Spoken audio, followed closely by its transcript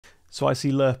So I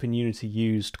see Lerp in Unity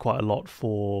used quite a lot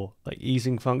for like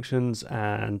easing functions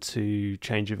and to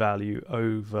change a value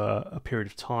over a period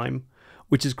of time,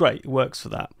 which is great. It works for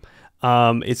that.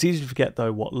 It's easy to forget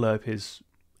though what Lerp is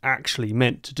actually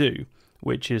meant to do,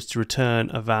 which is to return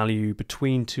a value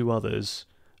between two others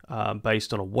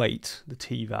based on a weight, the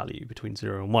t value between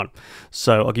 0 and 1.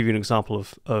 So I'll give you an example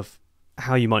of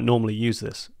how you might normally use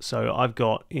this. So I've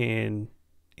got in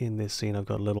this scene, I've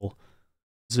got a little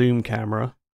zoom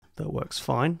camera that works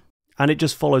fine, and it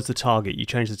just follows the target. You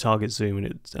change the target zoom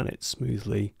and it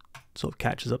smoothly sort of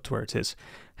catches up to where it is.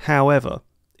 However,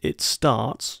 it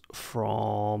starts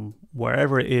from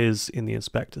wherever it is in the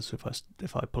inspector. So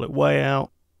if I pull it way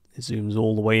out, it zooms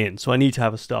all the way in. So I need to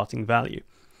have a starting value.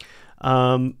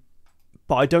 But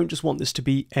I don't just want this to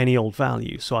be any old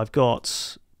value. So I've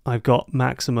got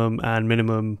maximum and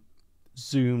minimum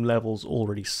zoom levels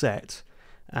already set,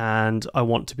 and I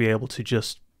want to be able to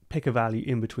just pick a value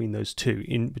in between those two,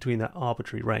 in between that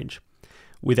arbitrary range,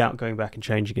 without going back and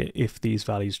changing it if these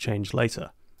values change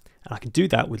later. And I can do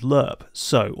that with Lerp.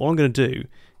 So all I'm going to do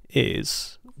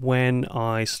is, when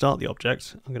I start the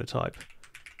object, I'm going to type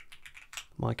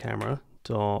my camera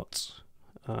dot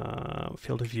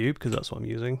field of view, because that's what I'm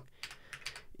using,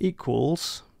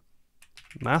 equals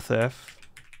mathf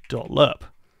dot lerp.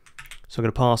 So I'm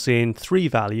going to pass in three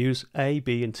values, a,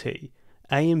 b, and t.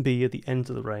 A and b are the ends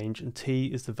of the range, and t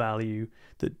is the value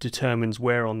that determines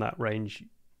where on that range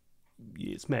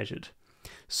it's measured.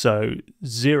 So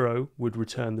 0 would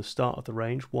return the start of the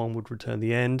range, 1 would return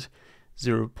the end,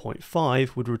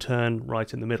 0.5 would return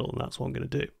right in the middle, and that's what I'm going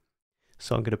to do.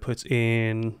 So I'm going to put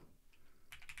in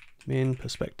min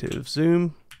perspective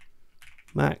zoom,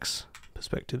 max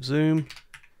perspective zoom,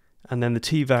 and then the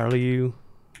t value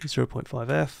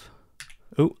 0.5f.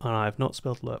 Oh, and I have not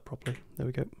spelled Lerp properly. There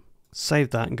we go. Save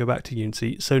that and go back to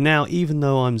Unity. So now, even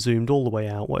though I'm zoomed all the way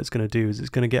out, what it's going to do is it's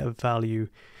going to get a value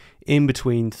in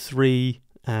between 3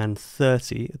 and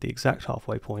 30 at the exact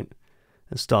halfway point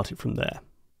and start it from there,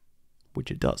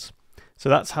 which it does. So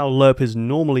that's how Lerp is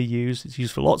normally used. It's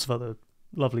used for lots of other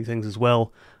lovely things as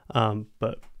well,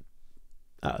 but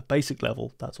at a basic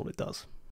level, that's all it does.